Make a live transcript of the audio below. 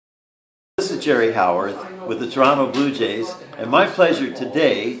is Jerry Howarth with the Toronto Blue Jays, and my pleasure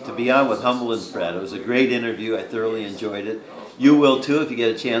today to be on with Humble and Fred. It was a great interview. I thoroughly enjoyed it. You will too if you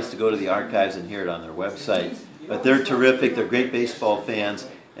get a chance to go to the archives and hear it on their website. But they're terrific. They're great baseball fans,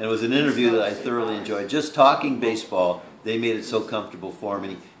 and it was an interview that I thoroughly enjoyed. Just talking baseball, they made it so comfortable for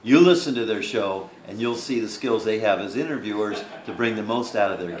me. You listen to their show, and you'll see the skills they have as interviewers to bring the most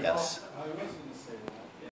out of their guests.